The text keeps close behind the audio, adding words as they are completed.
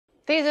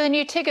These are the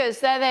new Tiggers.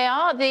 There they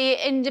are,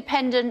 the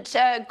independent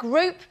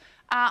group.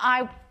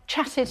 I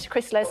chatted to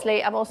Chris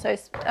Leslie. I've also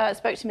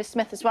spoke to Miss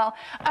Smith as well.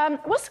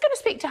 Was going to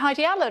speak to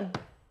Heidi Allen.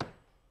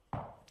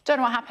 Don't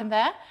know what happened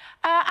there.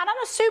 And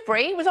Anna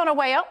Soubry was on her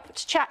way up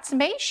to chat to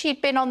me. She'd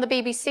been on the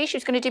BBC. She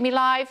was going to do me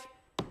live.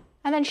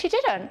 And then she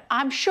didn't.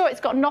 I'm sure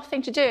it's got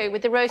nothing to do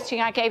with the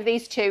roasting I gave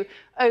these two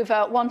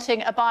over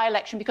wanting a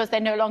by-election because they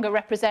no longer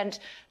represent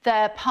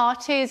their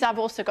parties. I've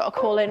also got a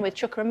call in with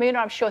Chuka Ramuna.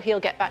 I'm sure he'll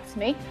get back to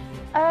me.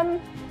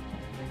 Don't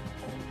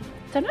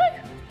know.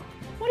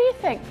 What do you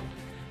think?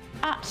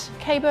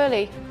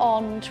 @KBurley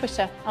on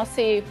Twitter. I'll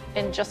see you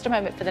in just a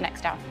moment for the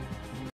next hour.